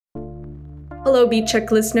Hello, Beat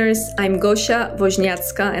Check listeners. I'm Gosha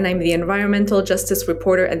Wozniacka, and I'm the environmental justice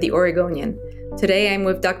reporter at The Oregonian. Today, I'm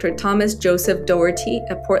with Dr. Thomas Joseph Doherty,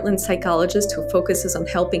 a Portland psychologist who focuses on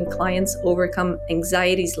helping clients overcome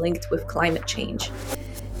anxieties linked with climate change.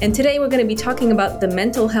 And today, we're going to be talking about the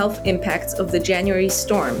mental health impacts of the January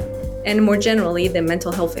storm, and more generally, the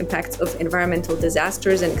mental health impacts of environmental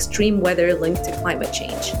disasters and extreme weather linked to climate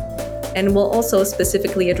change. And we'll also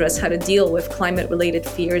specifically address how to deal with climate-related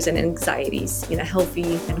fears and anxieties in a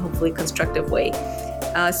healthy and hopefully constructive way.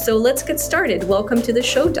 So let's get started. Welcome to the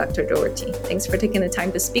show, Dr. Doherty. Thanks for taking the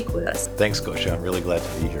time to speak with us. Thanks, Gosha. I'm really glad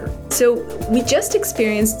to be here. So we just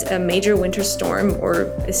experienced a major winter storm, or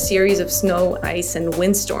a series of snow, ice, and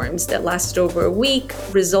windstorms that lasted over a week,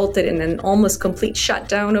 resulted in an almost complete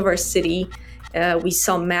shutdown of our city. We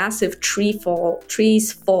saw massive trees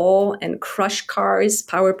fall and crush cars,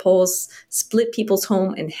 power poles, split people's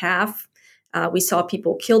home in half. We saw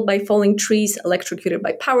people killed by falling trees, electrocuted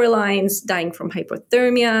by power lines, dying from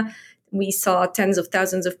hypothermia. We saw tens of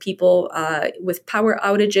thousands of people with power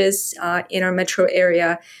outages in our metro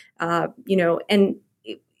area. And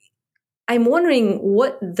I'm wondering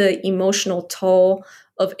what the emotional toll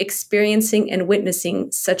of experiencing and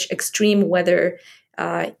witnessing such extreme weather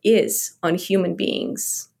is on human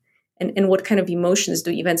beings, and what kind of emotions do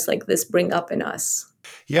events like this bring up in us?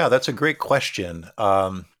 Yeah, that's a great question.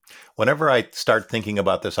 Whenever I start thinking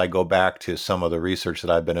about this, I go back to some of the research that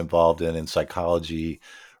I've been involved in psychology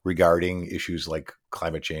regarding issues like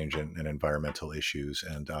climate change and environmental issues.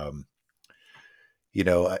 And,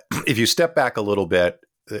 if you step back a little bit,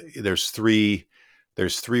 there's three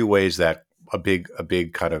ways that a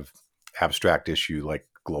big kind of abstract issue like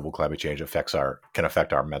global climate change can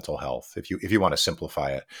affect our mental health. If you want to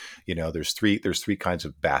simplify it, there's three kinds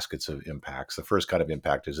of baskets of impacts. The first kind of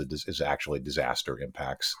impact is actually disaster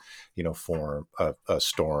impacts,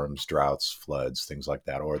 storms, droughts, floods, things like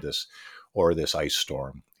that, or this ice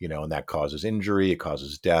storm, and that causes injury, it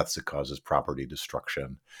causes deaths, it causes property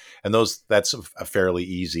destruction, and that's a fairly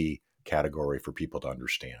easy category for people to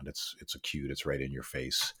understand. It's acute, it's right in your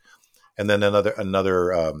face. And then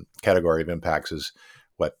another category of impacts is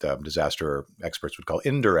what disaster experts would call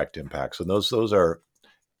indirect impacts. And those are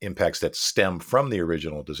impacts that stem from the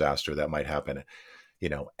original disaster that might happen,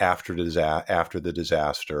 after the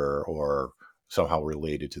disaster or somehow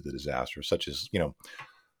related to the disaster, such as,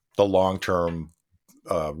 the long-term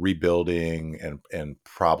rebuilding and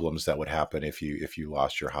problems that would happen if you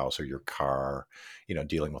lost your house or your car,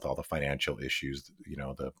 dealing with all the financial issues,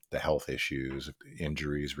 the health issues,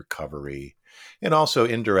 injuries, recovery, and also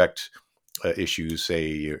indirect issues.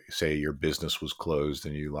 Say your business was closed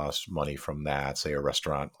and you lost money from that. Say a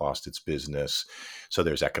restaurant lost its business, so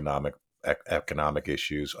there's economic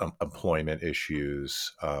issues, employment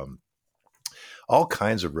issues, all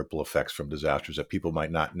kinds of ripple effects from disasters that people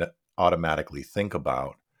might not automatically think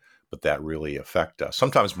about, but that really affect us.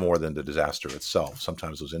 Sometimes more than the disaster itself.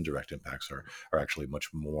 Sometimes those indirect impacts are actually much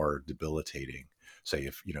more debilitating. Say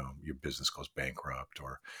if your business goes bankrupt,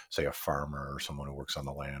 or say a farmer or someone who works on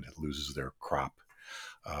the land loses their crop,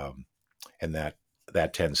 and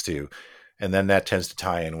that tends to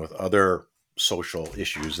tie in with other social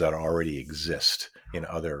issues that already exist in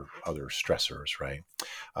other stressors, right?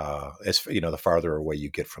 As the farther away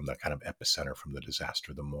you get from the kind of epicenter from the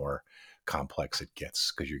disaster, the more complex it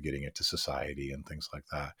gets, because you're getting into society and things like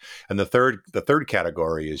that. And the third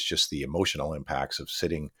category is just the emotional impacts of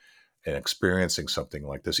sitting and experiencing something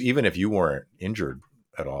like this, even if you weren't injured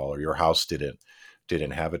at all, or your house didn't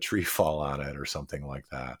have a tree fall on it or something like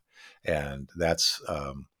that. And that's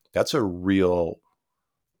a real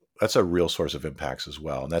source of impacts as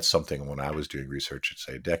well. And that's something, when I was doing research,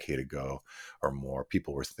 say a decade ago or more,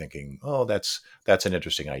 people were thinking, oh, that's an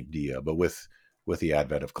interesting idea. But with the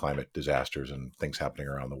advent of climate disasters and things happening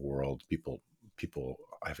around the world, people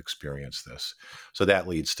have experienced this. So that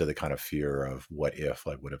leads to the kind of fear of what if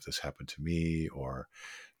this happened to me, or,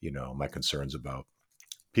 my concerns about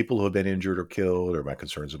people who have been injured or killed, or my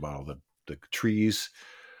concerns about all the trees.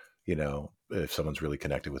 If someone's really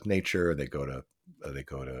connected with nature, they go to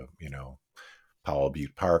Powell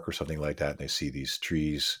Butte Park or something like that, and they see these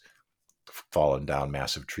trees falling down,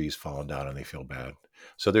 massive trees falling down, and they feel bad.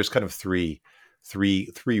 So there's kind of three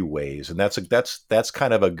ways, and that's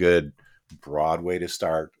kind of a good broad way to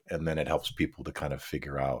start, and then it helps people to kind of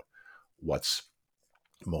figure out what's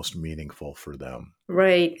most meaningful for them.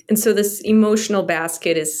 Right. And so this emotional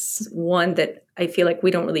basket is one that I feel like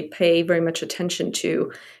we don't really pay very much attention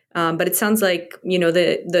to. But it sounds like,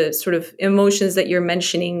 the sort of emotions that you're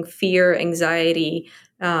mentioning, fear, anxiety,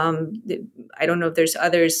 I don't know if there's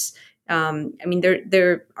others, I mean,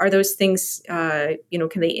 there are those things. Can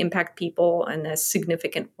they impact people in a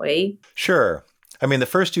significant way? Sure. I mean, the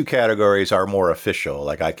first two categories are more official.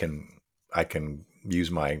 Like I can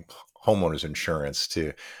use my homeowner's insurance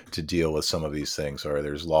to deal with some of these things, or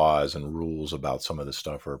there's laws and rules about some of this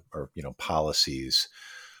stuff, or policies.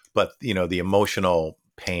 But the emotional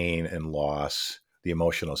pain and loss, the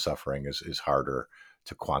emotional suffering is harder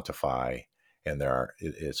to quantify, and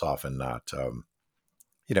it's often not.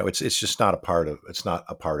 It's just not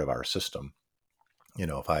a part of our system.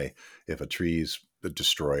 If a tree's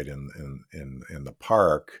destroyed in the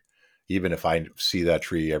park, even if I see that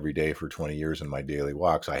tree every day for 20 years in my daily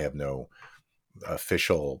walks, I have no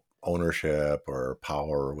official ownership or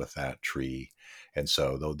power with that tree. And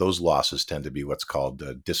so those losses tend to be what's called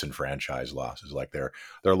disenfranchised losses. Like they're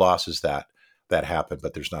losses that happen,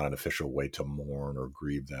 but there's not an official way to mourn or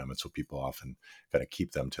grieve them. And so people often kind of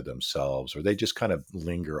keep them to themselves, or they just kind of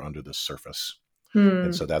linger under the surface. And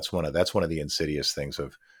Hmm. so that's one of the insidious things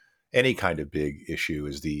of any kind of big issue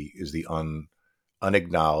is the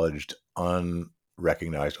unacknowledged,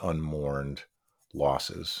 unrecognized, unmourned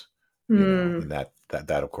losses. Hmm. And that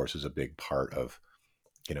of course is a big part of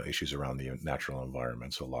issues around the natural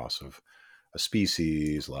environment. So loss of a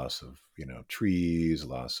species, loss of trees,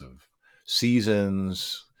 loss of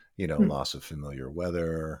seasons, Hmm. loss of familiar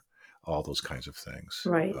weather, all those kinds of things.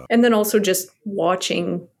 Right. And then also just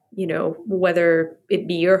watching, whether it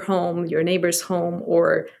be your home, your neighbor's home,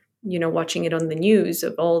 or, watching it on the news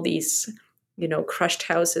of all these, crushed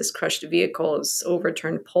houses, crushed vehicles,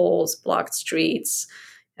 overturned poles, blocked streets,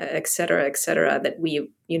 et cetera, that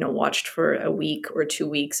we, watched for a week or 2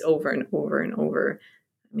 weeks over and over and over.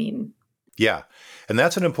 I mean, Yeah. And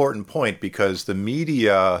that's an important point because the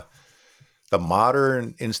media, the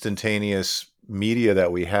modern instantaneous media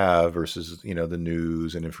that we have versus, the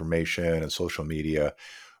news and information and social media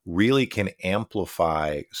really can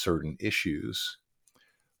amplify certain issues.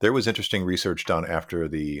 There was interesting research done after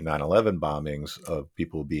the 9/11 bombings of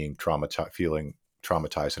people being feeling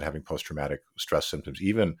traumatized and having post-traumatic stress symptoms,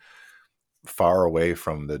 even far away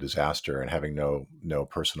from the disaster and having no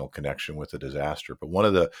personal connection with the disaster. But one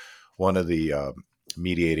of the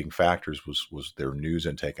mediating factors was their news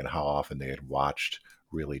intake and how often they had watched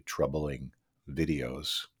really troubling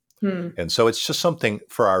videos. hmm, And so it's just something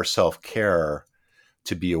for our self-care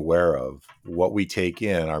to be aware of. What we take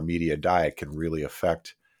in, our media diet, can really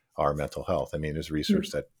affect our mental health. I mean, there's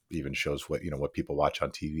research hmm, that even shows what people watch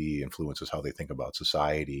on TV influences how they think about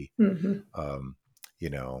society. hmm, Um, you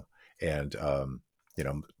know, and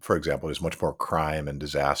for example, there's much more crime and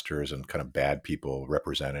disasters and kind of bad people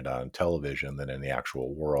represented on television than in the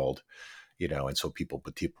actual world. And so people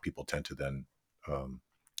tend to then um,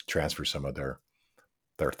 transfer some of their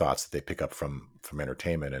thoughts that they pick up from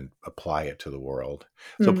entertainment and apply it to the world.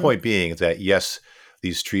 So hmm, point being is that yes,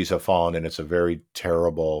 these trees have fallen and it's a very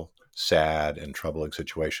terrible, sad and troubling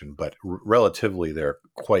situation, but relatively they're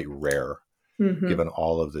quite rare hmm. given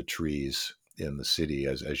all of the trees in the city,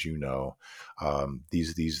 as you know.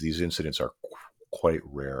 These incidents are quite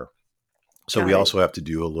rare. So we Got it. also have to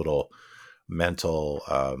do a little mental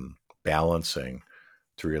balancing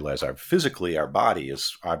to realize our body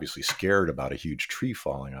is obviously scared about a huge tree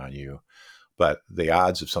falling on you, but the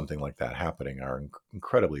odds of something like that happening are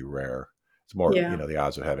incredibly rare. It's more, Yeah. the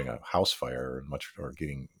odds of having a house fire or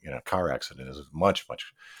getting in a car accident is much,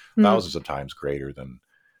 much Hmm. thousands of times greater than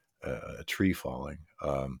a tree falling.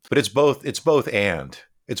 But it's both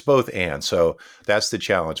and. So that's the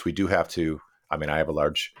challenge. We do have to. I mean, I have a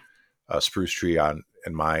large spruce tree on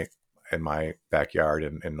in my backyard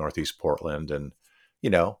in Northeast Portland, and you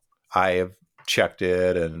know I have checked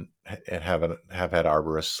it and have had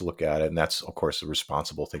arborists look at it, and that's of course a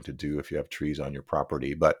responsible thing to do if you have trees on your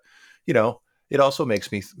property. But you know, it also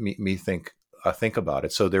makes me think about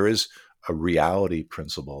it. So there is a reality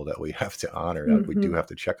principle that we have to honor. Like we do Hmm. have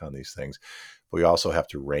to check on these things, but we also have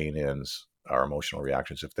to rein in our emotional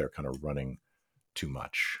reactions if they're kind of running too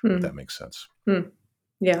much. If Hmm. that makes sense. Hmm.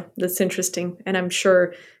 Yeah, that's interesting. And I'm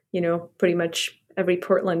sure, pretty much every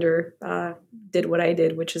Portlander did what I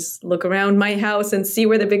did, which is look around my house and see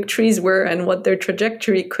where the big trees were and what their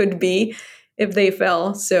trajectory could be if they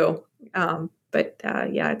fell. So, but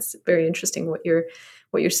yeah, it's very interesting what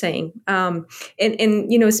you're saying. And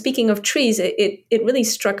speaking of trees, it really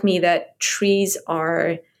struck me that trees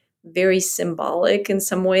are very symbolic in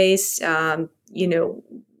some ways.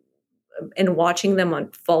 And watching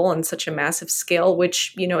them fall on such a massive scale,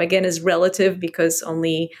 which again is relative because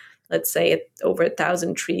only, let's say, over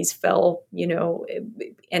 1,000 trees fell,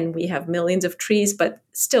 and we have millions of trees, but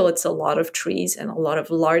still it's a lot of trees and a lot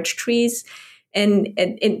of large trees.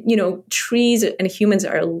 And trees and humans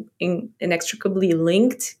are inextricably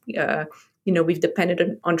linked. We've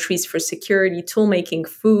depended on trees for security, tool making,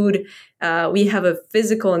 food. We have a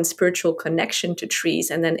physical and spiritual connection to trees.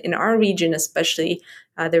 And then in our region, especially,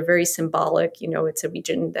 they're very symbolic. It's a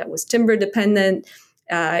region that was timber dependent,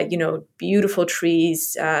 beautiful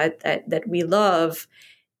trees that we love.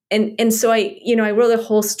 And so I wrote a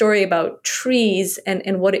whole story about trees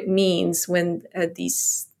and what it means when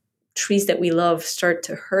these trees that we love start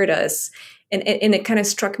to hurt us. And it kind of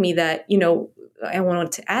struck me that, I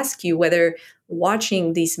wanted to ask you whether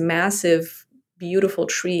watching these massive, beautiful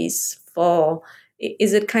trees fall,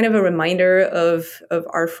 is it kind of a reminder of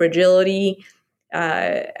our fragility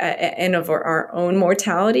and of our own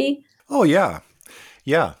mortality? Oh yeah,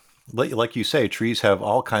 yeah. Like you say, trees have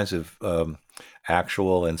all kinds of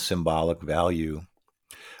actual and symbolic value.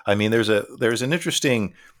 I mean, there's an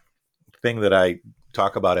interesting thing that I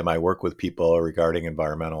talk about in my work with people regarding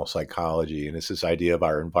environmental psychology, and it's this idea of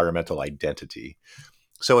our environmental identity.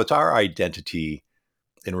 So it's our identity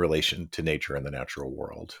in relation to nature and the natural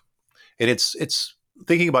world, and it's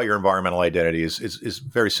thinking about your environmental identity is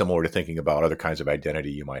very similar to thinking about other kinds of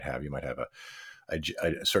identity you might have. You might have a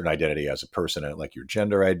certain identity as a person, like your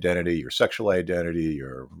gender identity, your sexual identity,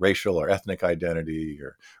 your racial or ethnic identity,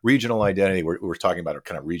 your regional identity. We're talking about a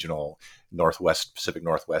kind of regional Pacific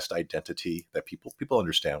Northwest identity that people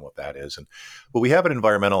understand what that is. But we have an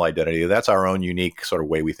environmental identity. That's our own unique sort of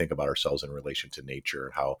way we think about ourselves in relation to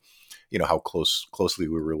nature and how closely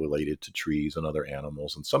we're related to trees and other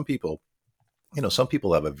animals. And some people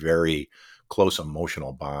have a very close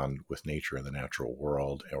emotional bond with nature and the natural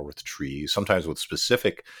world, or with trees, sometimes with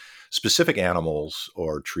specific animals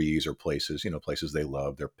or trees or places, places they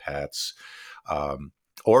love, their pets,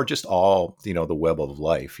 or just all, the web of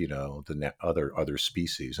life, the other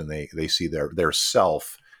species. And they see their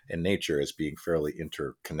self and nature as being fairly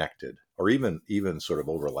interconnected, or even sort of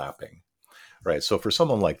overlapping. Right. So for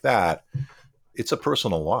someone like that, it's a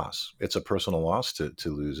personal loss. It's a personal loss to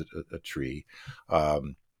lose a tree.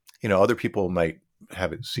 Other people might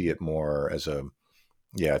see it more as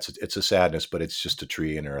it's a sadness, but it's just a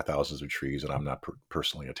tree, and there are thousands of trees, and I'm not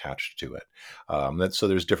personally attached to it. So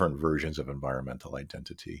there's different versions of environmental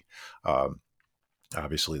identity.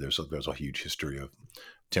 Obviously, there's a huge history of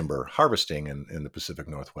timber harvesting in the Pacific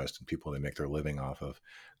Northwest, and people, they make their living off of,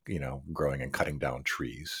 growing and cutting down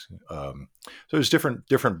trees. So there's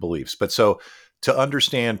different beliefs. But so to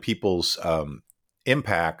understand people's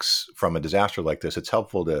impacts from a disaster like this, it's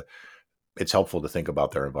helpful to think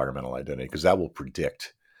about their environmental identity, because that will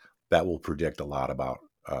predict a lot about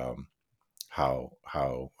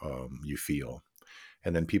how you feel.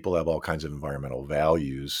 And then people have all kinds of environmental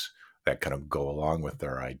values that kind of go along with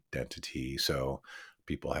their identity. So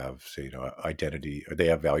people have, say, identity, or they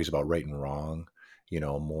have values about right and wrong,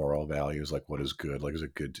 moral values, like what is good, like is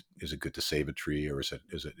it good to save a tree, or is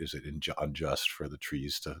it unjust for the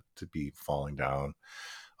trees to be falling down?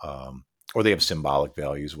 Or they have symbolic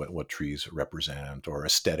values, what trees represent, or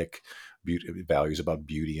aesthetic values about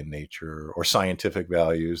beauty in nature, or scientific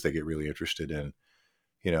values. They get really interested in,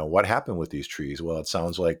 what happened with these trees. Well, it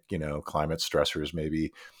sounds like, climate stressors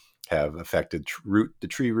maybe have affected the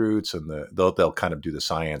tree roots, and they'll kind of do the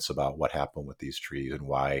science about what happened with these trees and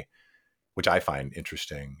why, which I find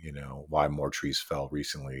interesting. Why more trees fell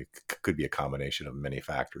recently could be a combination of many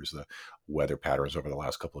factors. The weather patterns over the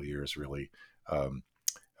last couple of years really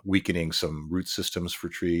weakening some root systems for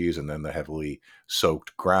trees, and then the heavily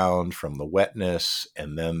soaked ground from the wetness,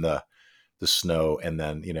 and then the snow, and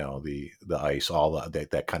then the ice, all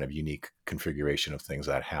that kind of unique configuration of things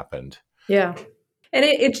that happened. Yeah. And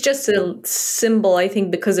it's just a symbol, I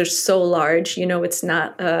think, because they're so large. It's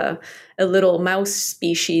not a little mouse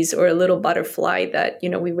species or a little butterfly that,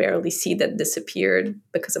 we rarely see that disappeared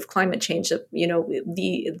because of climate change.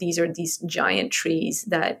 These are these giant trees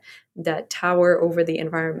that tower over the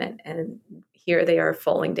environment, and here they are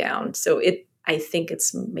falling down. So I think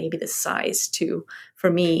it's maybe the size too, for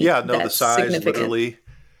me. Yeah, no, the size, literally.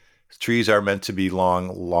 Trees are meant to be long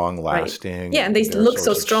lasting. Right. Yeah, and they look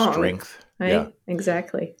so strong. Strength. Right? Yeah,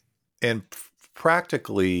 exactly. And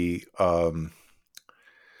practically,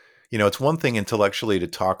 it's one thing intellectually to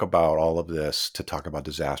talk about all of this, to talk about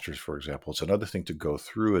disasters, for example. It's another thing to go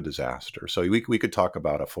through a disaster. So we could talk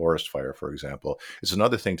about a forest fire, for example. It's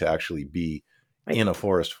another thing to actually be in a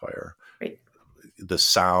forest fire. Right. The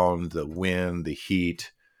sound, the wind, the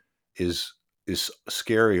heat is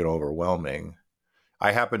scary and overwhelming.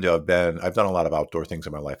 I've done a lot of outdoor things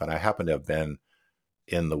in my life, and I happen to have been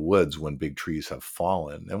in the woods when big trees have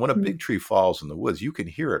fallen. And when a big tree falls in the woods, you can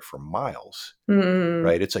hear it for miles,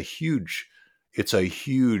 right? It's a huge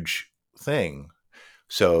thing.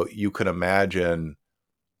 So you can imagine,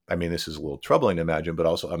 I mean, this is a little troubling to imagine, but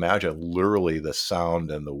also imagine literally the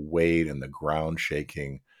sound and the weight and the ground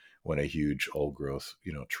shaking when a huge old growth,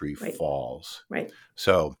 tree Right. falls. Right.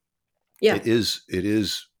 So Yeah. it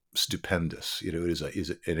is stupendous.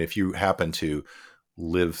 And if you happen to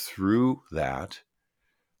live through that,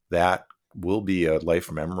 that will be a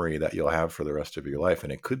life memory that you'll have for the rest of your life.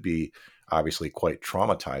 And it could be obviously quite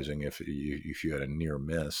traumatizing if you had a near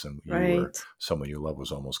miss and you were Right. someone you love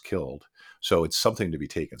was almost killed. So it's something to be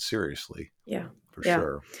taken seriously Yeah. for Yeah.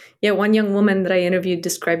 sure. Yeah. One young woman that I interviewed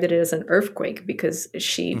described it as an earthquake because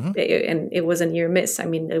Hmm. and it was a near miss. I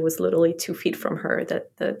mean, it was literally 2 feet from her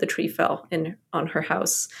that the tree fell on her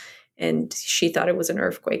house. And she thought it was an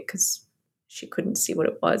earthquake because she couldn't see what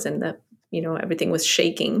it was. And everything was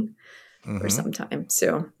shaking for Hmm. some time.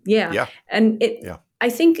 So, yeah. Yeah. And Yeah. I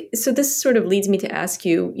think, so this sort of leads me to ask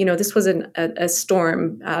you, this was a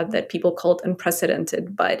storm that people called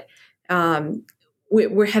unprecedented, but um,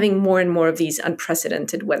 we're having more and more of these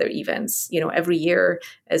unprecedented weather events. Every year,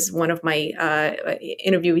 as one of my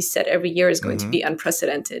interviewees said, every year is going to Hmm. be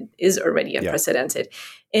unprecedented, is already Yeah. unprecedented.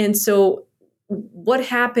 And so, what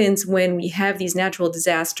happens when we have these natural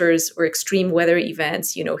disasters or extreme weather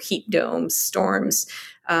events, heat domes, storms,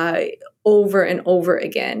 uh, over and over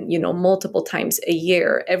again, multiple times a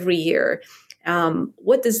year, every year?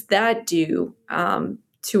 What does that do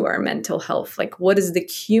to our mental health? Like, what is the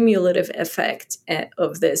cumulative effect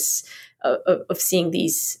of this? Of seeing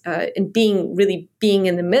these and being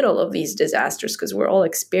in the middle of these disasters, because we're all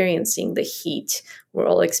experiencing the heat, we're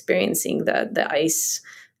all experiencing the ice,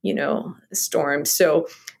 storm. So,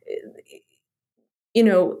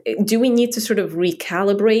 do we need to sort of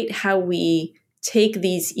recalibrate how we take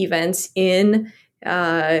these events in,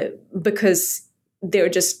 uh, because they're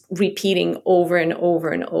just repeating over and over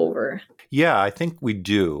and over? Yeah, I think we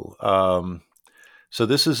do. So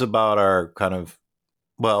this is about our kind of,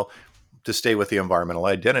 well, to stay with the environmental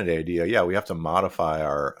identity idea, yeah, we have to modify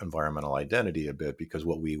our environmental identity a bit because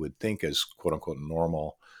what we would think is quote unquote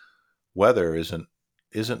normal weather isn't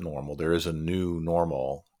normal. There is a new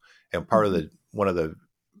normal, and part of Mhm. the one of the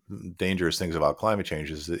dangerous things about climate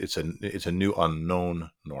change is that it's a new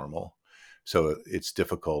unknown normal. So it's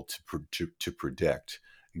difficult to predict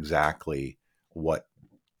exactly what,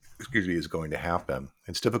 excuse me, is going to happen.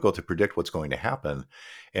 It's difficult to predict what's going to happen,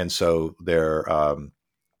 and so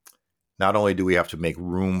not only do we have to make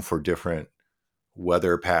room for different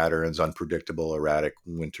weather patterns, unpredictable, erratic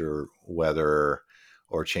winter weather,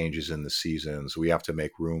 or changes in the seasons, we have to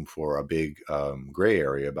make room for a big gray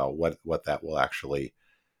area about what that will actually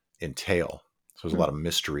entail. So there's a lot of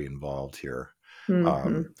mystery involved here. Um,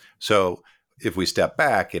 Mhm. so if we step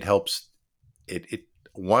back, it helps. It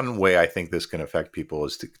one way I think this can affect people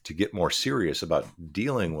is to get more serious about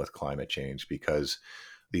dealing with climate change, because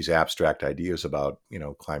these abstract ideas about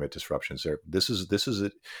climate disruptions, this is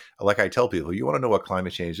it. Like I tell people, you want to know what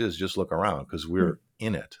climate change is, just look around because we're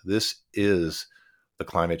in it. This is the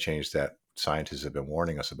climate change that scientists have been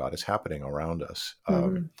warning us about. It's happening around us.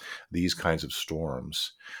 Mhm. These kinds of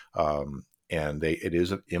storms, and it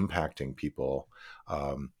is impacting people,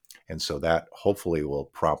 and so that hopefully will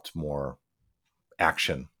prompt more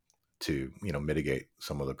action to mitigate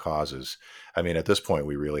some of the causes. I mean, at this point,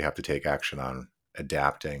 we really have to take action on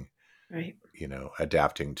adapting, Right.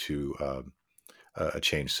 adapting to a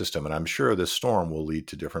changed system. And I'm sure this storm will lead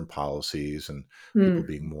to different policies and people Mm.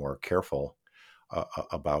 being more careful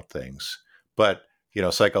about things. But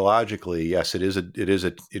psychologically, yes, it is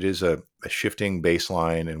a shifting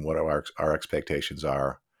baseline in what our expectations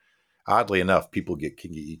are. Oddly enough, people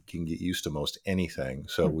can get used to most anything,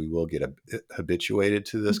 so we will get habituated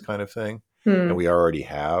to this kind of thing, and Mm. we already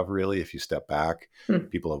have. Really, if you step back, Mm.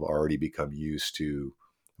 people have already become used to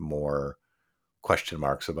more question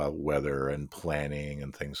marks about weather and planning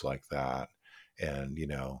and things like that. And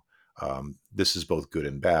this is both good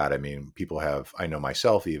and bad. I mean, people have. I know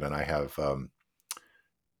myself. Even I have.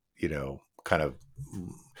 Kind of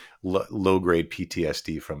low grade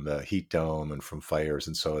PTSD from the heat dome and from fires.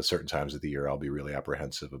 And so at certain times of the year, I'll be really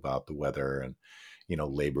apprehensive about the weather. And,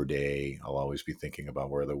 Labor Day, I'll always be thinking about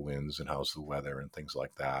where are the winds and how's the weather and things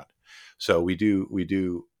like that. So we do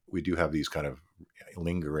have these kind of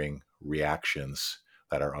lingering reactions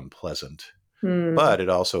that are unpleasant, Mm. but it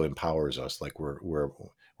also empowers us. Like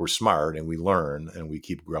we're smart and we learn and we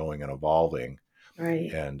keep growing and evolving.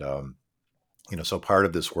 Right. And, so part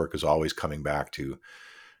of this work is always coming back to,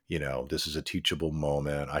 this is a teachable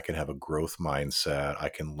moment. I can have a growth mindset. I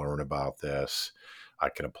can learn about this. I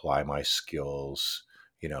can apply my skills,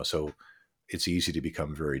 so it's easy to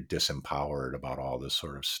become very disempowered about all this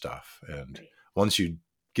sort of stuff. And Right. once you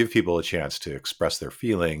give people a chance to express their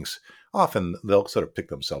feelings, often they'll sort of pick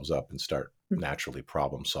themselves up and start naturally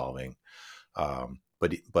problem solving.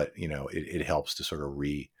 But it helps to sort of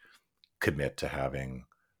recommit to having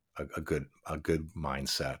a good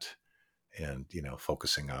mindset, and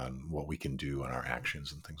focusing on what we can do in our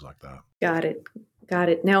actions and things like that. Got it. Got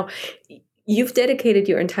it. Now, you've dedicated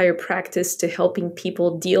your entire practice to helping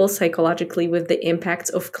people deal psychologically with the impacts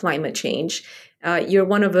of climate change. You're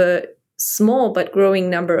one of a small but growing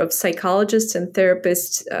number of psychologists and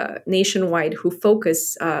therapists nationwide who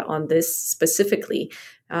focus on this specifically,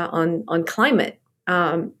 on climate.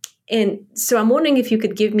 And so I'm wondering if you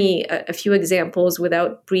could give me a few examples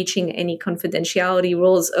without breaching any confidentiality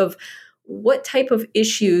rules of what type of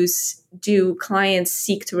issues do clients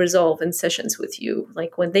seek to resolve in sessions with you?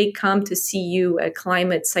 Like when they come to see you, a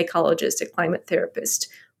climate psychologist, a climate therapist,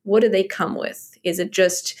 what do they come with? Is it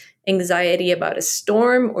just anxiety about a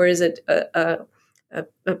storm, or is it a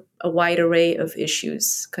wide array of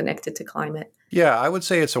issues connected to climate? Yeah, I would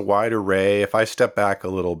say it's a wide array. If I step back a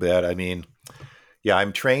little bit, I mean, yeah,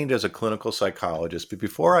 I'm trained as a clinical psychologist, but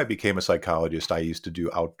before I became a psychologist, I used to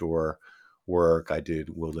do outdoor work. I did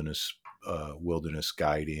wilderness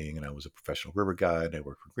guiding, and I was a professional river guide. I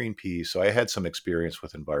worked for Greenpeace, so I had some experience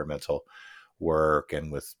with environmental work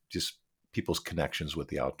and with just people's connections with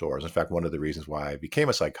the outdoors. In fact, one of the reasons why I became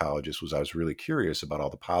a psychologist was I was really curious about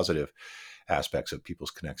all the positive aspects of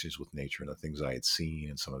people's connections with nature and the things I had seen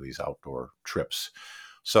in some of these outdoor trips.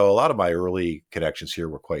 So a lot of my early connections here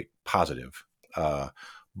were quite positive.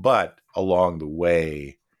 But along the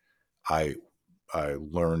way, I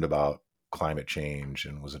learned about climate change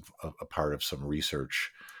and was a part of some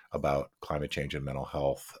research about climate change and mental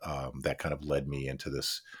health that kind of led me into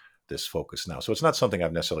this focus now. So it's not something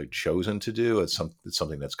I've necessarily chosen to do. It's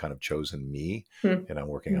something that's kind of chosen me. Hmm. And I'm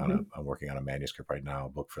working on a manuscript right now, a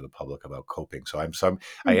book for the public about coping. So I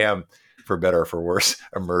Hmm. am, for better or for worse,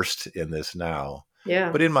 immersed in this now. Yeah.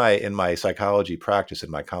 But in my psychology practice, in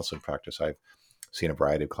my counseling practice, I've seen a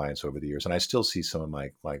variety of clients over the years, and I still see some of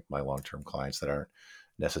my long-term clients that aren't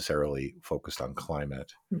necessarily focused on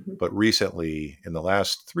climate. Mhm. But recently, in the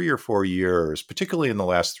last 3 or 4 years, particularly in the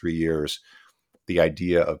last 3 years, the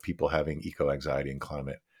idea of people having eco-anxiety and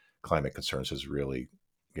climate concerns has really,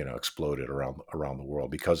 exploded around the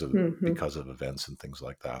world because of Mhm. events and things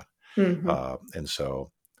like that. Mhm. And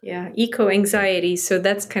so, Yeah, eco yeah. anxiety. So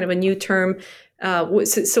that's kind of a new term. So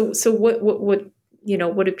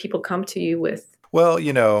what do people come to you with? Well,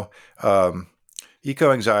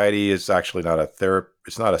 eco-anxiety is actually not a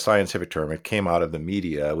it's not a scientific term. It came out of the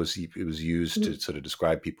media. It was used to Mm. sort of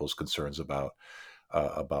describe people's concerns about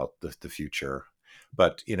the future.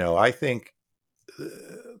 But I think uh,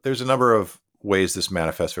 there's a number of ways this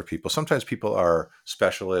manifests for people. Sometimes people are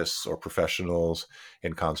specialists or professionals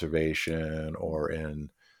in conservation or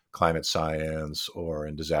in climate science or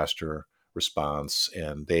in disaster response,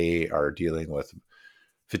 and they are dealing with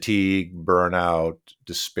fatigue, burnout,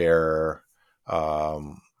 despair,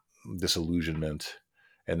 um, disillusionment,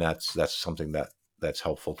 and that's something that's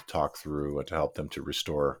helpful to talk through and to help them to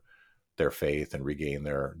restore their faith and regain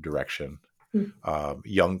their direction. Mm.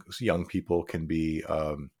 Young people can be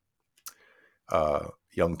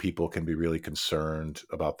really concerned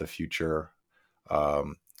about the future.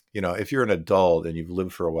 Um, if you're an adult and you've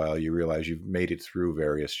lived for a while, you realize you've made it through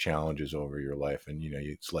various challenges over your life, and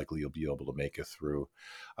it's likely you'll be able to make it through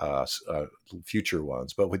future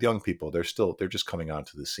ones. But with young people, they're just coming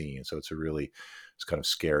onto the scene, so it's kind of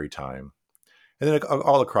scary time. And then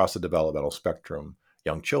all across the developmental spectrum,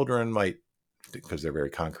 young children might, because they're very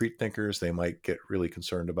concrete thinkers, they might get really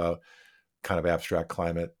concerned about kind of abstract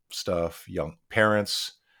climate stuff. Young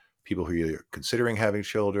parents, people who are considering having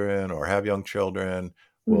children or have young children,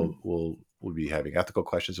 Mm. will be having ethical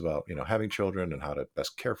questions about having children and how to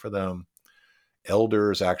best care for them.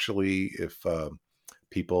 Elders, actually, if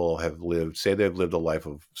people they've lived a life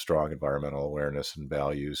of strong environmental awareness and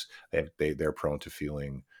values, they're prone to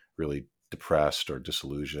feeling really depressed or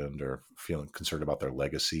disillusioned or feeling concerned about their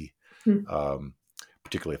legacy, Mm. um,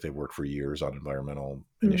 particularly if they've worked for years on environmental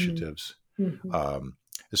Mhm. initiatives. Mhm. Um,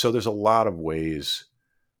 so there's a lot of ways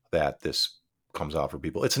that this comes out for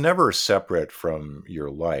people. It's never separate from your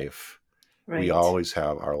life. We Right. always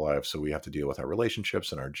have our lives, so we have to deal with our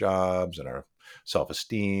relationships and our jobs and our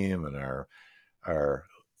self-esteem and our our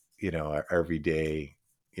everyday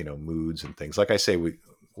moods and things. Like I say,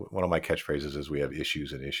 one of my catchphrases is we have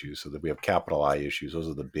issues and issues. So that we have capital I issues. Those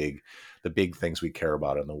are the big things we care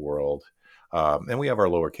about in the world. And we have our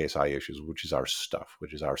lowercase I issues, which is our stuff,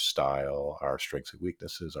 which is our style, our strengths and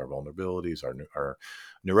weaknesses, our vulnerabilities, our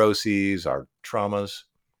neuroses, our traumas.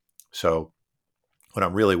 So when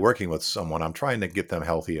I'm really working with someone, I'm trying to get them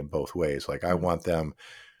healthy in both ways. Like I want them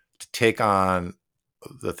to take on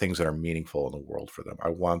the things that are meaningful in the world for them. I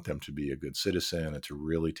want them to be a good citizen and to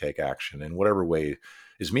really take action in whatever way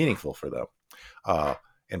is meaningful for them. Uh,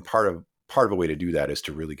 and part of a way to do that is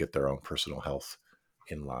to really get their own personal health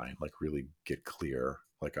in line, like really get clear.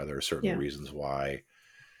 Like, are there certain Yeah. reasons why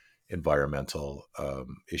environmental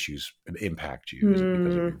issues impact you? Is it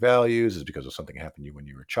because of Mm, your values? Is it because of something happened to you when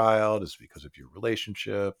you were a child? Is it because of your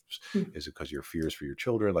relationships? mm, Is it because of your fears for your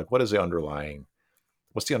children? Like, what's the underlying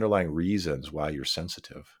reasons why you're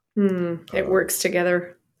sensitive? it Um, works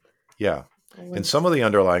together yeah. And always. some of the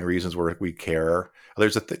underlying reasons where we care,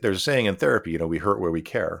 there's a saying in therapy, we hurt where we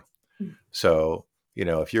care. Mm, So,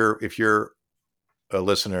 if you're a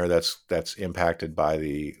listener that's impacted by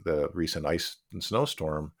the recent ice and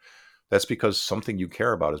snowstorm, that's because something you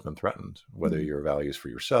care about has been threatened, whether mm. your values for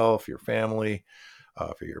yourself, your family,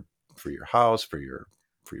 for your house, for your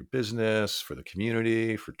business, for the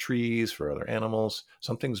community, for trees, for other animals.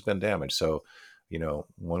 Something's been damaged. So,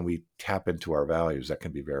 when we tap into our values, that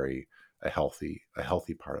can be very a healthy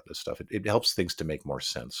part of this stuff. It helps things to make more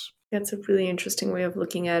sense. That's a really interesting way of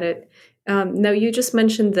looking at it. Now, you just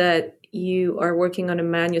mentioned that you are working on a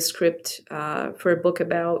manuscript for a book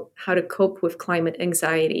about how to cope with climate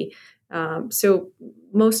anxiety. So,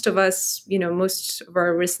 most of us, most of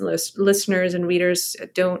our listeners and readers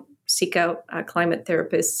don't seek out climate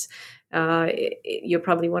therapists. You're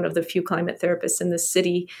probably one of the few climate therapists in the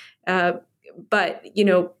city. Uh, but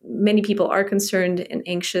many people are concerned and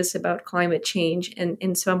anxious about climate change,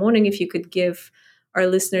 and so I'm wondering if you could give our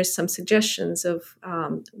listeners some suggestions of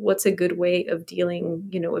what's a good way of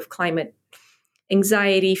dealing, with climate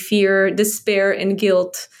anxiety, fear, despair, and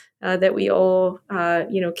guilt that we all,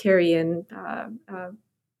 carry in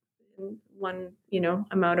one,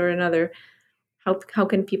 amount or another. How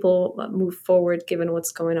can people move forward given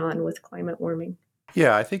what's going on with climate warming?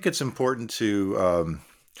 Yeah, I think it's important to.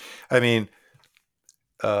 I mean,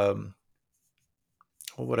 um,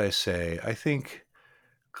 what would I say? I think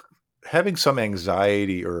having some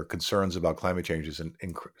anxiety or concerns about climate change is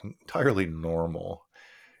entirely normal.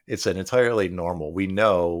 It's an entirely normal. We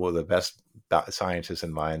know the best scientists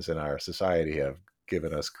and minds in our society have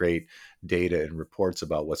given us great data and reports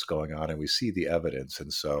about what's going on, and we see the evidence.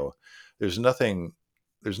 And so, there's nothing.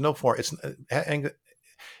 There's no form.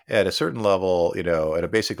 At a certain level, at a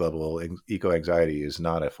basic level, eco anxiety is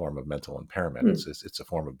not a form of mental impairment. Mm, It's a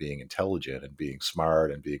form of being intelligent and being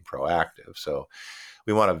smart and being proactive. So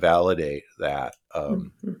we want to validate that.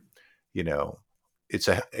 mm, mm. You know,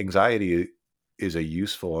 anxiety is a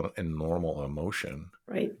useful and normal emotion.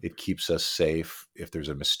 Right. It keeps us safe if there's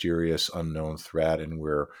a mysterious unknown threat, and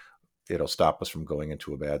it'll stop us from going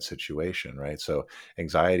into a bad situation, right? So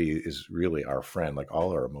anxiety is really our friend. Like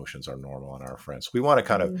all our emotions are normal and our friends.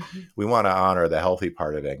 Mhm. We want to honor the healthy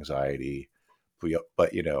part of anxiety,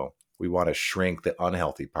 but we want to shrink the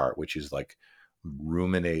unhealthy part, which is like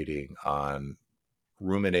ruminating on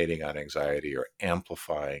anxiety or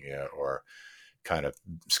amplifying it or kind of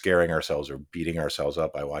scaring ourselves or beating ourselves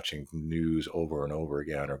up by watching news over and over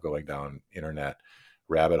again or going down internet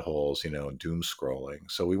rabbit holes, doom scrolling.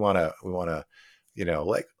 So we want to,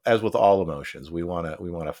 like as with all emotions, we want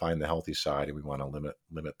to find the healthy side and we want to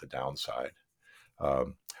limit the downside.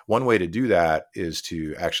 One way to do that is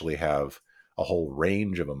to actually have a whole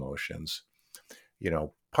range of emotions.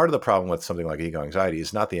 Part of the problem with something like ego anxiety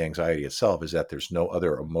is not the anxiety itself, is that there's no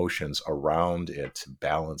other emotions around it to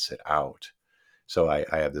balance it out. So I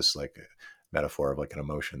have this like metaphor of like an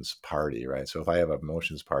emotions party, right? So if I have an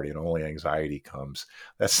emotions party and only anxiety comes,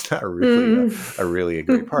 that's not really Mm. a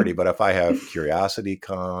great party. But if I have curiosity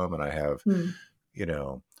come and I have, Mm. you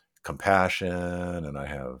know, compassion and I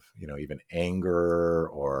have, even anger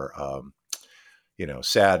or,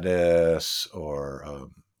 sadness or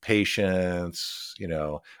patience,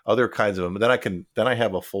 other kinds of them, then I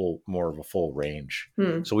have more of a full range.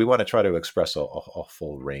 Mm. So we want to try to express a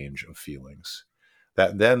full range of feelings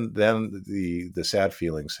that then the sad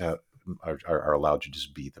feelings are allowed to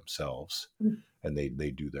just be themselves Mm. and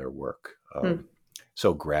they do their work. Mm.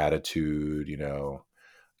 So gratitude,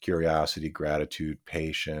 curiosity, gratitude,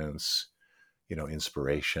 patience,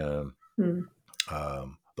 inspiration, Mm.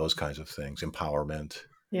 those kinds of things, empowerment.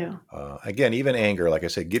 Yeah. Again, even anger, like I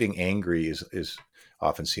said, getting angry is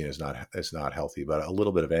often seen as not healthy, but a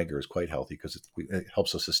little bit of anger is quite healthy because it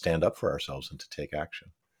helps us to stand up for ourselves and to take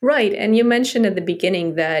action. Right. And you mentioned at the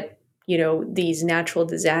beginning that, these natural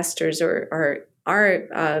disasters are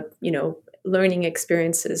learning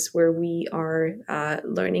experiences where we are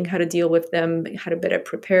learning how to deal with them, how to better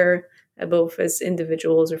prepare both as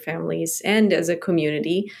individuals or families and as a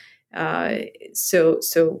community. Uh, so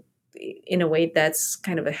in a way, that's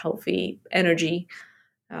kind of a healthy energy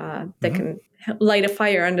that Hmm. can light a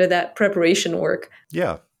fire under that preparation work.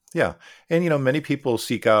 Yeah. Yeah. And, many people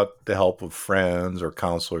seek out the help of friends or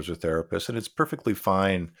counselors or therapists, and it's perfectly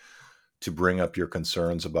fine to bring up your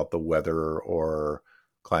concerns about the weather or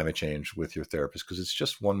climate change with your therapist because it's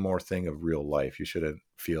just one more thing of real life. You shouldn't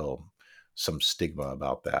feel some stigma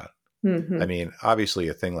about that. I Hmm. mean, obviously,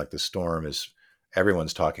 a thing like the storm is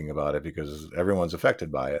everyone's talking about it because everyone's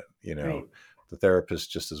affected by it. Right. The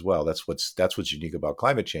therapist just as well. That's what's unique about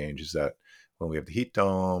climate change is that when we have the heat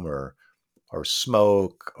dome or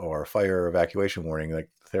smoke or fire evacuation warning, like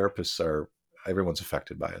therapists are everyone's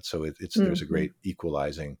affected by it. So it's Hmm. there's a great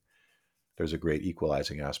equalizing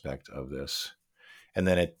aspect of this. And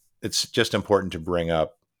then it's just important to bring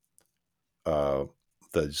up uh,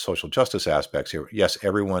 the social justice aspects here. Yes,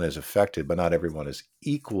 everyone is affected, but not everyone is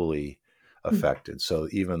equally affected. So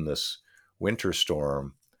even this winter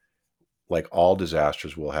storm, like all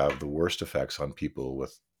disasters, will have the worst effects on people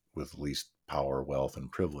with least power, wealth,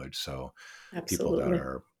 and privilege. So people that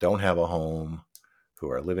Absolutely. don't have a home, who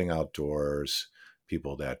are living outdoors,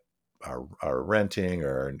 people that are renting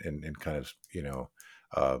or in kind of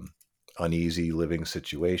um, uneasy living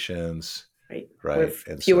situations, Right. Or right?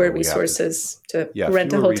 And fewer so we have to, resources to yeah,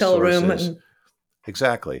 rent a fewer hotel room resources. and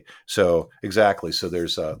Exactly. So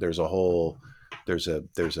there's a whole there's a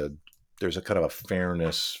there's a kind of a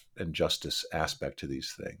fairness and justice aspect to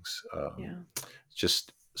these things. yeah.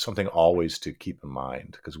 Just something always to keep in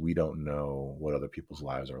mind because we don't know what other people's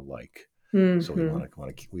lives are like. So Hmm.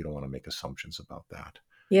 we don't want to make assumptions about that.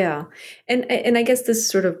 Yeah, and I guess this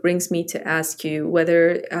sort of brings me to ask you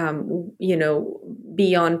whether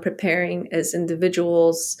beyond preparing as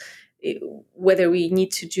individuals, eh, whether we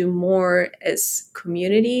need to do more as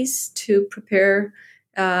communities to prepare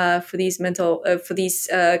for these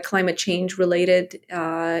climate change related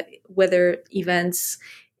weather events,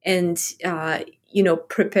 and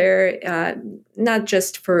prepare not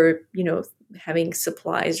just for having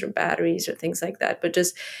supplies or batteries or things like that, but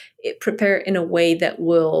just prepare in a way that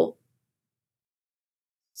will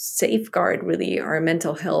safeguard really our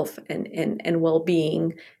mental health and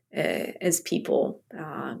well-being as people,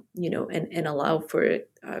 and allow for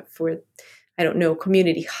I don't know,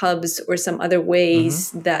 community hubs or some other Hmm.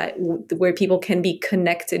 ways that where people can be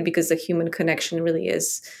connected, because the human connection really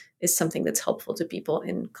is something that's helpful to people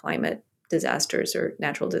in climate disasters or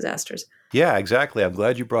natural disasters. Yeah, exactly. I'm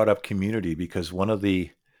glad you brought up community because one of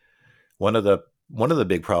the one of the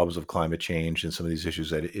big problems of climate change and some of these issues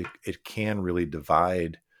that it can really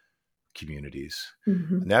divide communities.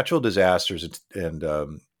 Hmm. Natural disasters and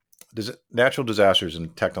natural disasters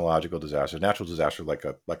and technological disasters. Natural disaster like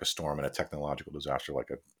a storm, and a technological disaster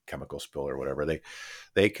like a chemical spill or whatever.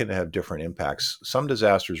 They can have different impacts. Some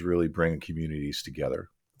disasters really bring communities together.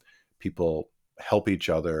 People help each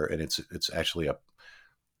other, and it's actually a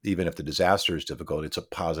even if the disaster is difficult, it's a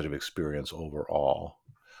positive experience overall.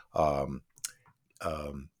 Um,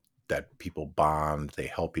 um, that people bond, they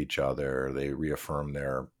help each other, they reaffirm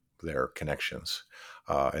their connections,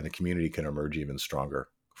 and the community can emerge even stronger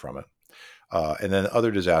from it. And then other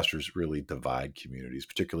disasters really divide communities,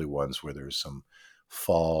 particularly ones where there's some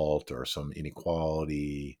fault or some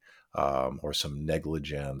inequality or some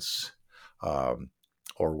negligence, um,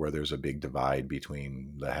 or where there's a big divide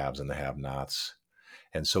between the haves and the have-nots.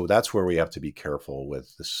 And so that's where we have to be careful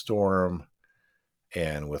with the storm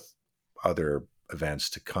and with other events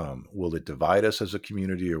to come. Will it divide us as a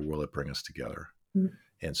community or will it bring us together?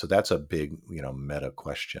 And so that's a big, meta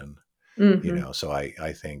question, Hmm. So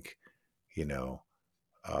I think, you know,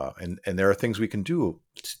 and there are things we can do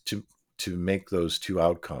to make those two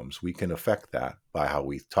outcomes. We can affect that by how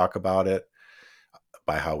we talk about it,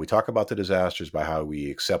 by how we talk about the disasters, by how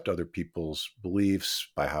we accept other people's beliefs,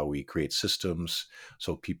 by how we create systems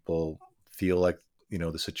so people feel like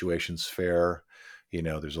the situation's fair.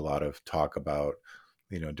 There's a lot of talk about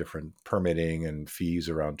different permitting and fees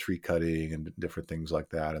around tree cutting and different things like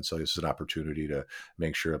that. And so this is an opportunity to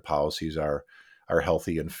make sure that policies are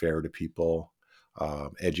healthy and fair to people,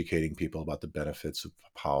 educating people about the benefits of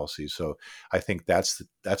policy. So I think that's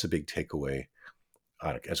a big takeaway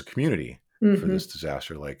as a community for Hmm. this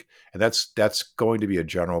disaster. And that's going to be a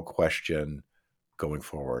general question going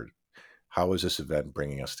forward. How is this event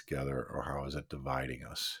bringing us together, or how is it dividing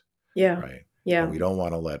us? Yeah. Right. And Yeah. we don't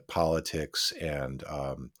want to let politics and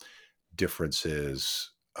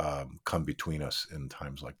differences come between us in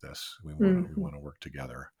times like this. We Hmm. want to work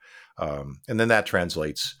together, and then that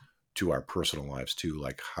translates to our personal lives too,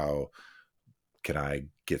 like how can I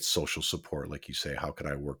get social support? Like you say, how can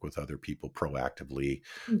I work with other people proactively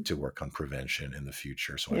Mm. to work on prevention in the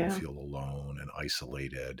future so I don't Yeah. feel alone and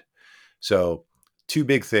isolated? So, two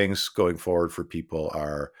big things going forward for people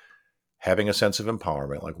are having a sense of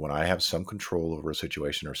empowerment. Like when I have some control over a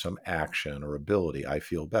situation or some action or ability, I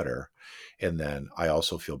feel better. And then I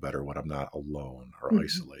also feel better when I'm not alone or Mhm.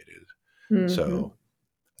 isolated. Mhm. So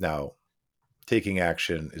now taking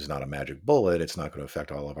action is not a magic bullet. It's not going to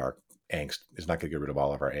affect all of our angst. It's not going to get rid of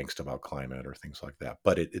all of our angst about climate or things like that.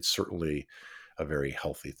 But it's certainly a very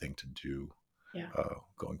healthy thing to do Yeah.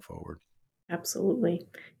 going forward. Absolutely.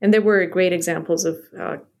 And there were great examples of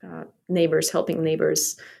neighbors helping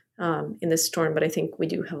neighbors in this storm, but I think we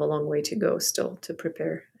do have a long way to go still to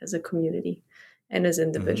prepare as a community and as Hmm.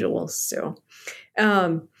 individuals. So,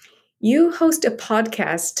 um, you host a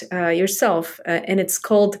podcast yourself, and it's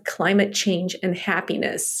called Climate Change and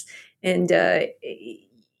Happiness. And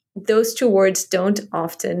those two words don't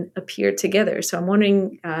often appear together. So, I'm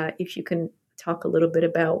wondering if you can talk a little bit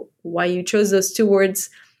about why you chose those two words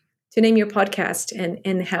to name your podcast,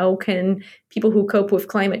 and how can people who cope with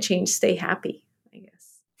climate change stay happy, I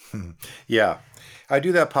guess. Yeah, I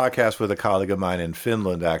do that podcast with a colleague of mine in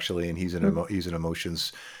Finland, actually, and Mm. he's an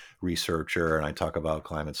emotions researcher, and I talk about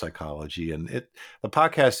climate psychology. And the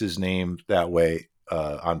podcast is named that way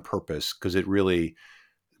on purpose because it really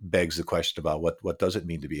begs the question about what does it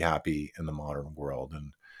mean to be happy in the modern world,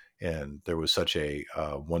 and there was such a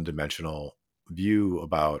one dimensional view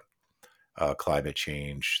about climate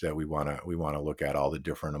change that we want to look at all the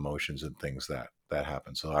different emotions and things that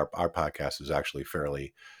happen. So our podcast is actually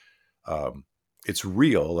fairly um, it's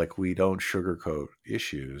real. Like we don't sugarcoat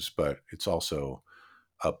issues, but it's also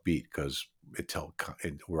upbeat because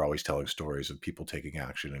we're always telling stories of people taking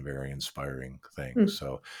action and very inspiring things. Mm.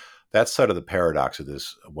 So that's sort of the paradox of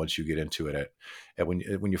this. Once you get into it, and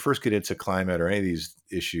when you first get into climate or any of these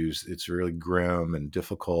issues, it's really grim and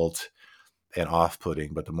difficult and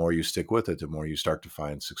off-putting. But the more you stick with it, the more you start to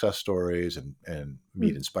find success stories and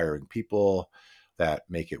meet Mm. inspiring people that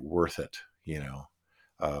make it worth it. You know,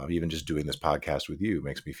 even just doing this podcast with you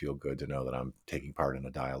makes me feel good to know that I'm taking part in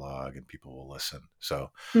a dialogue and people will listen.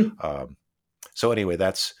 So, Mm. um, so anyway,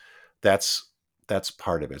 that's that's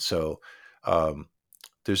part of it. So, um,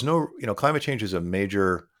 there's no, climate change is a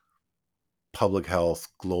major public health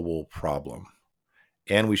global problem,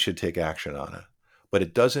 and we should take action on it. But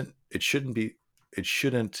it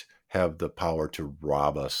shouldn't have the power to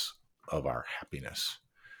rob us of our happiness,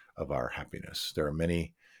 There are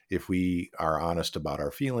many, if we are honest about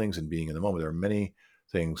our feelings and being in the moment, there are many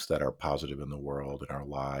things that are positive in the world, in our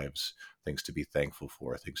lives, things to be thankful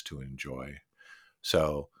for, things to enjoy.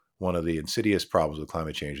 So, one of the insidious problems with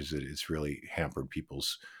climate change is that it's really hampered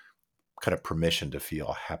people's kind of permission to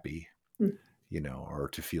feel happy, Mm. or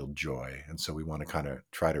to feel joy. And so we want to kind of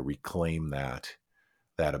try to reclaim that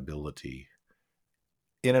ability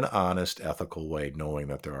in an honest, ethical way, knowing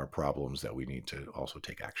that there are problems that we need to also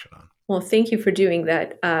take action on. Well, thank you for doing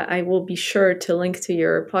that. I will be sure to link to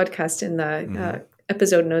your podcast in the Hmm.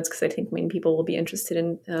 episode notes, because I think many people will be interested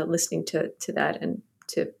in listening to that and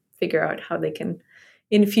to figure out how they can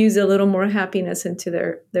infuse a little more happiness into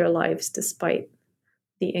their lives despite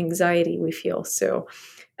the anxiety we feel. So,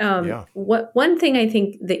 Yeah. what one thing I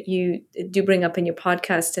think that you do bring up in your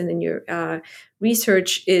podcast and in your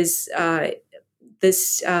research is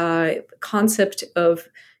this concept of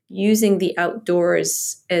using the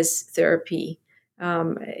outdoors as therapy.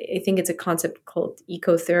 I think it's a concept called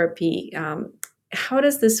ecotherapy. How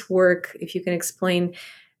does this work? If you can explain,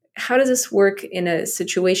 how does this work in a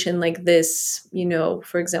situation like this?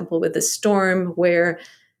 For example, with the storm, where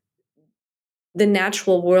the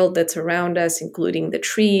natural world that's around us, including the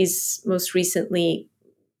trees, most recently,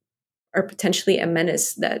 are potentially a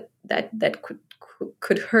menace that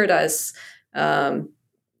could hurt us. Um,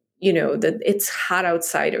 that it's hot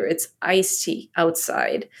outside, or it's icy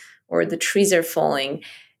outside, or the trees are falling.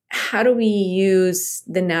 How do we use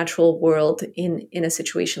the natural world in a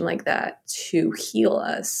situation like that to heal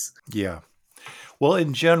us? Yeah. Well,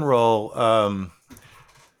 in general,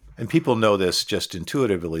 and people know this just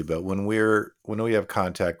intuitively, but when we have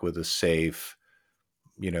contact with a safe,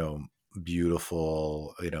 you know,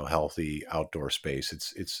 beautiful, healthy outdoor space,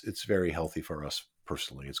 it's very healthy for us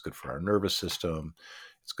personally. It's good for our nervous system.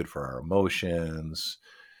 It's good for our emotions.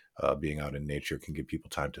 Being out in nature can give people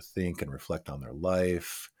time to think and reflect on their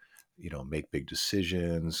life, make big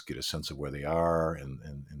decisions, get a sense of where they are in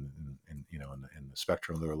the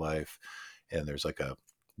spectrum of their life. And there's like a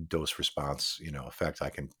dose response, effect.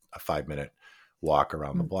 A 5 minute walk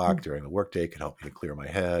around the block Mhm. during the workday can help me to clear my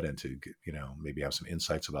head and to, maybe have some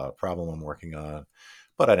insights about a problem I'm working on.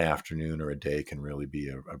 but an afternoon or a day can really be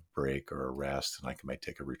a break or a rest, and I might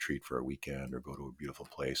take a retreat for a weekend or go to a beautiful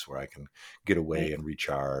place where I can get away Right. and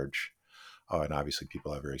recharge. And obviously,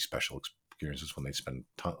 people have very special experiences when they spend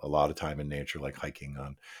a lot of time in nature, like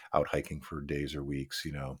out hiking for days or weeks.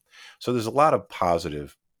 So there's a lot of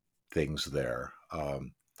positive things there.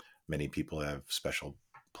 Many people have special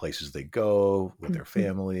places they go with their Mhm.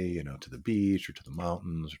 family, to the beach or to the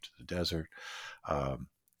mountains or to the desert. Um,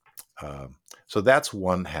 so that's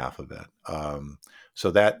one half of it.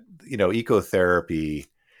 So that, ecotherapy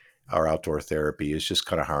or outdoor therapy is just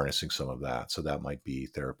kind of harnessing some of that. So that might be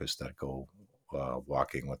therapists that go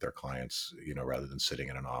walking with their clients, rather than sitting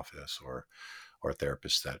in an office, or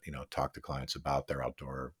therapists that, talk to clients about their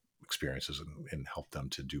outdoor experiences and help them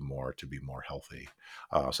to do more, to be more healthy.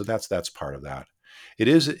 So that's part of that. It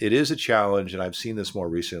is a challenge, and I've seen this more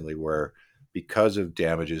recently where, because of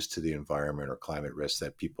damages to the environment or climate risks,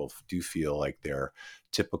 that people do feel like their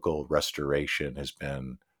typical restoration has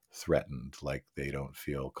been threatened, like they don't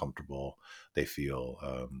feel comfortable. They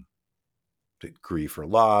feel grief or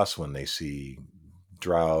loss when they see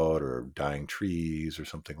drought or dying trees or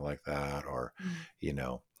something like that, or Mm. you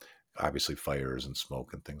know obviously fires and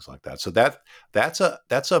smoke and things like that. So that's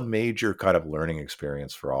a major kind of learning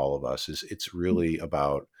experience for all of us. Is It's really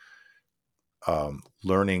about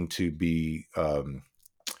learning to be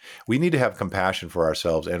we need to have compassion for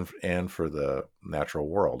ourselves and for the natural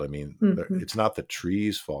world. I mean, Mhm. it's not the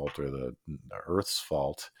trees' fault or the earth's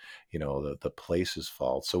fault, the place's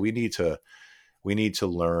fault. So we need to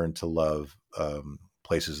learn to love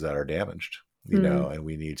places that are damaged, Mm. and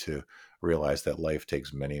we need to realize that life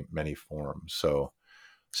takes many, many forms. So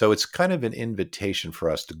it's kind of an invitation for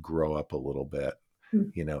us to grow up a little bit,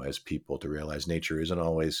 Mm. as people, to realize nature isn't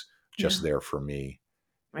always just Yeah. there for me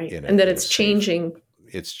Right. in a And that in a it's safe. changing.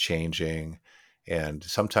 It's changing, and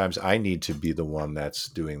sometimes I need to be the one that's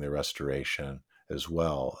doing the restoration as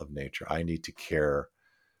well of nature. I need to care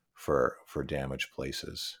for damaged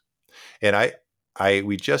places. And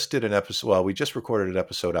we just did an episode. Well, we just recorded an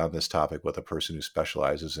episode on this topic with a person who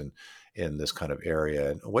specializes in this kind of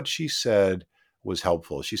area. And what she said was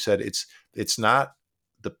helpful. She said it's not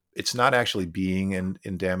actually being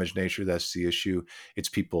in damaged nature that's the issue. It's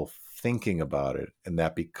people thinking about it, and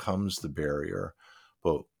that becomes the barrier.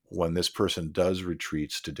 But when this person does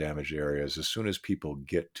retreats to damaged areas, as soon as people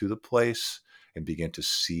get to the place and begin to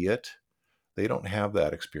see it, they don't have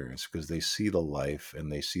that experience because they see the life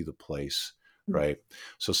and they see the place, Mm. right?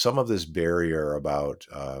 So some of this barrier about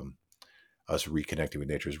us reconnecting with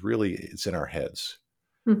nature is really, it's in our heads,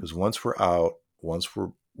 Mm. because once we're out, once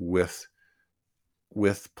we're with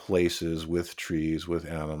places, with trees, with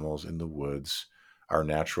animals in the woods, our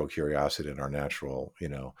natural curiosity and our natural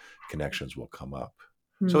connections will come up.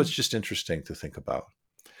 So it's Mm. just interesting to think about.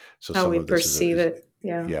 So How some we of this perceive is it.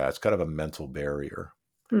 Yeah. yeah, it's kind of a mental barrier.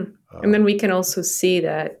 Mm. And then um, we can also see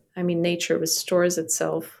that, I mean, nature restores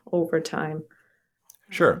itself over time.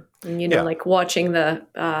 sure. And, Yeah, like watching the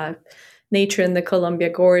nature in the Columbia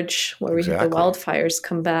Gorge where we had the exactly. wildfires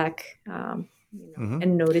come back, Hmm.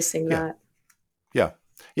 and noticing Yeah, that. yeah,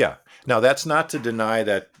 yeah. Now that's not to deny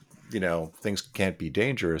that things can't be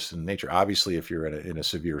dangerous in nature. Obviously, if you're in a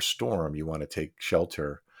severe storm, you want to take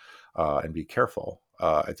shelter and be careful.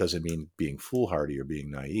 It doesn't mean being foolhardy or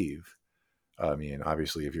being naive. I mean,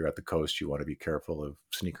 obviously, if you're at the coast, you want to be careful of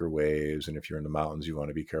sneaker waves, and if you're in the mountains, you want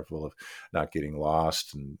to be careful of not getting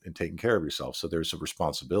lost and taking care of yourself. So there's a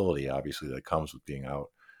responsibility, obviously, that comes with being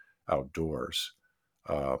outdoors.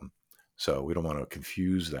 Um, so we don't want to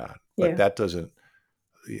confuse that, but Yeah. that doesn't.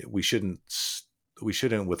 We shouldn't. We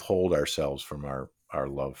shouldn't withhold ourselves from our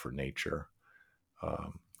love for nature.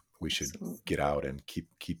 Um, we should Absolutely. get out and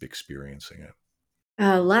keep experiencing it.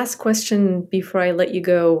 Last question before I let you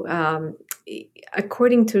go.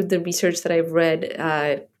 According to the research that I've read,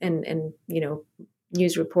 and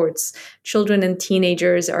news reports, children and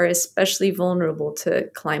teenagers are especially vulnerable to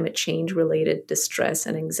climate change related distress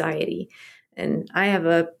and anxiety. And I have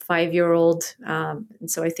a 5-year-old,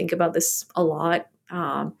 and so I think about this a lot.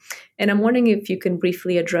 And I'm wondering if you can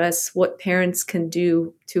briefly address what parents can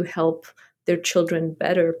do to help their children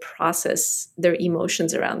better process their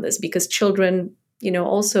emotions around this, because children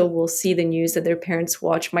also will see the news that their parents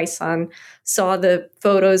watch. My son saw the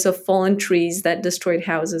photos of fallen trees that destroyed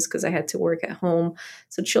houses because I had to work at home.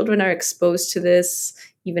 So children are exposed to this,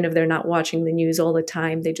 even if they're not watching the news all the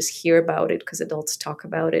time. They just hear about it because adults talk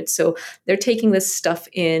about it. So they're taking this stuff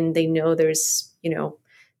in. They know there's,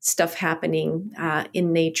 stuff happening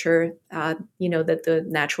in nature, that the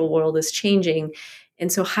natural world is changing.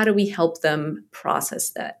 And so, how do we help them process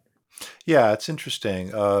that? Yeah, it's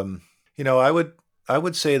interesting. I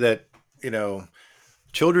would say that you know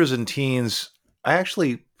Children and teens, I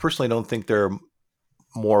actually personally don't think they're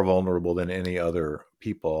more vulnerable than any other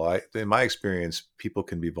people. In my experience, people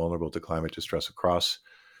can be vulnerable to climate distress across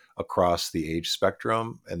the age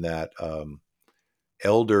spectrum, and that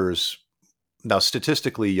elders, now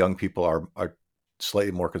statistically, young people are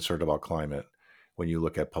slightly more concerned about climate when you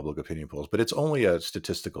look at public opinion polls, but it's only a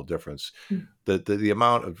statistical difference. Mm. The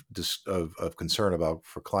amount of concern about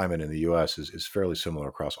for climate in the U.S. is fairly similar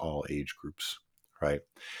across all age groups, right?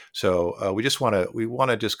 So we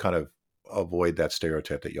want to just kind of avoid that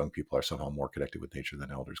stereotype that young people are somehow more connected with nature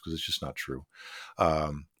than elders, because it's just not true.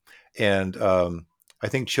 Um, and I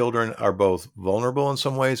think children are both vulnerable in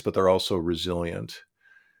some ways, but they're also resilient.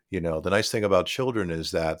 The nice thing about children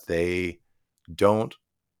is that they don't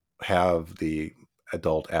have the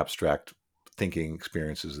adult abstract thinking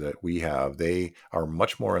experiences that we have. They are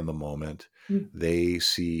much more in the moment. Mm. They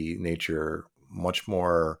see nature much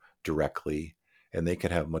more directly, and they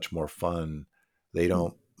can have much more fun. They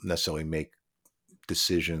don't necessarily make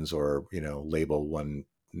decisions or label one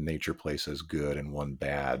nature place as good and one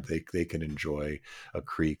bad. They can enjoy a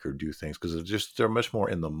creek or do things because they're much more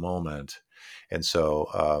in the moment, and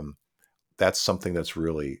so that's something that's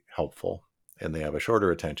really helpful. And they have a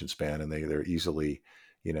shorter attention span, and they're easily,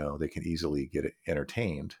 they can easily get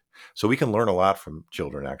entertained. So we can learn a lot from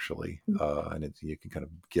children, actually, and you can kind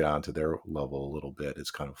of get onto their level a little bit.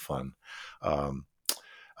 It's kind of fun.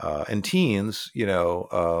 And teens,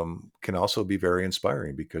 can also be very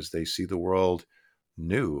inspiring because they see the world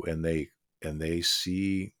new, and they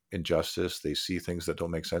see injustice. They see things that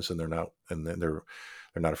don't make sense, and they're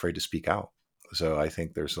not afraid to speak out. So I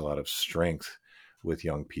think there's a lot of strength with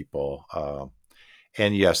young people.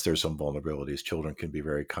 And yes, there's some vulnerabilities. Children can be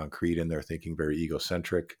very concrete in their thinking, very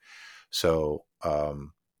egocentric. So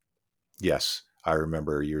yes, I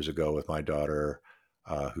remember years ago with my daughter,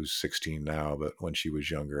 who's 16 now, but when she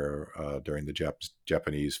was younger, during the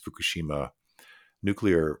Japanese Fukushima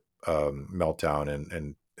nuclear meltdown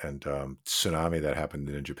and tsunami that happened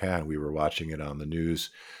in Japan, we were watching it on the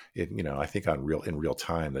news. I think in real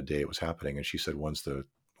time the day it was happening, and she said, "When's the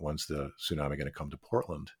tsunami going to come to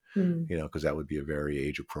Portland?" Mm. Because that would be a very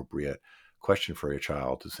age appropriate question for a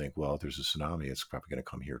child to think. Well, if there's a tsunami, it's probably going to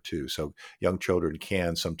come here too. So young children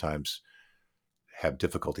can sometimes have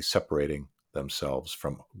difficulty separating themselves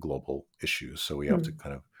from global issues. So we have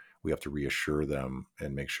to reassure them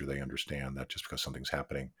and make sure they understand that just because something's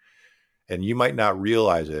happening, and you might not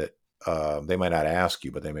realize it, they might not ask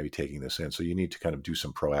you, but they may be taking this in. So you need to kind of do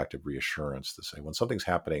some proactive reassurance to say, when something's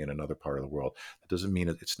happening in another part of the world, that doesn't mean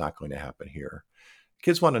it's not going to happen here.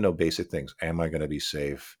 Kids want to know basic things. Am I going to be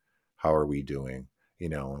safe? How are we doing?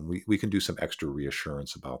 And we can do some extra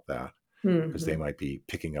reassurance about that, because they might be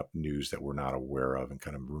picking up news that we're not aware of and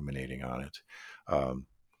kind of ruminating on it.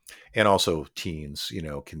 And also teens,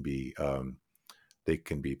 can be, they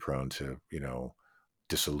can be prone to,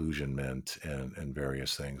 disillusionment and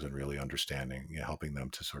various things, and really understanding, helping them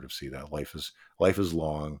to sort of see that life is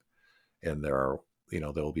long, and there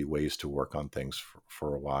will be ways to work on things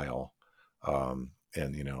for a while,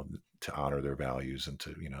 and to honor their values and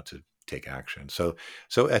to take action. So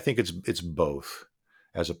I think it's both.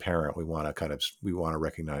 As a parent, we want to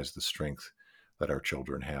recognize the strength that our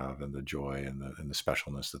children have, and the joy and the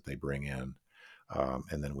specialness that they bring in,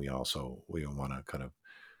 and then we want to kind of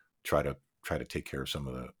try to take care of some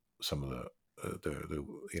of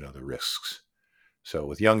the risks. So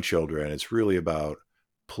with young children, it's really about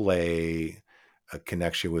play, a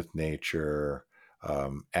connection with nature,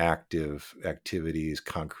 active activities,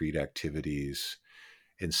 concrete activities,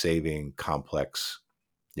 and saving complex,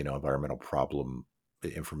 environmental problem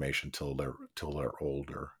information till they're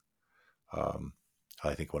older.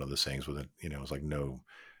 I think one of the sayings with it, is like no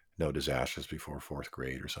disasters before fourth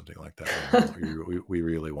grade or something like that. We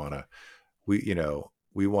really want to,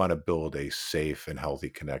 we want to build a safe and healthy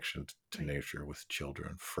connection to nature with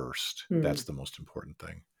children first. That's the most important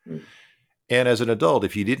thing. And as an adult,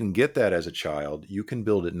 if you didn't get that as a child, you can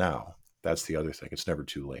build it now. That's the other thing. It's never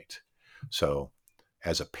too late. So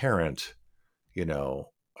as a parent,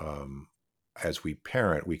 as we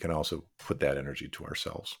parent, we can also put that energy to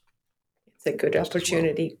ourselves. It's a good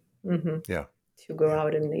opportunity. Well. Yeah. To go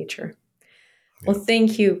out in nature. Well,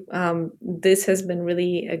 thank you. This has been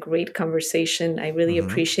really a great conversation. I really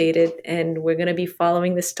appreciate it. And we're going to be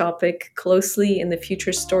following this topic closely in the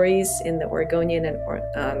future stories in the Oregonian and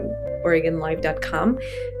OregonLive.com.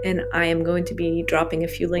 And I am going to be dropping a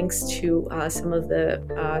few links to some of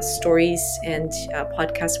the stories and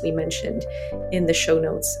podcasts we mentioned in the show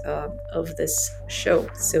notes of this show.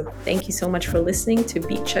 So thank you so much for listening to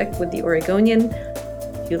Beat Check with the Oregonian.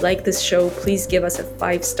 you like this show, please give us a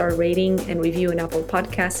 5-star rating and review in Apple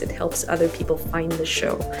Podcasts. It helps other people find the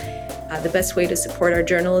show. The best way to support our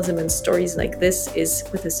journalism and stories like this is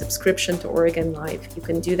with a subscription to Oregon Live. You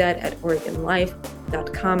can do that at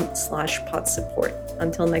oregonlive.com/podsupport.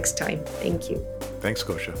 Until next time, thank you. Thanks,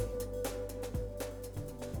 Kosha.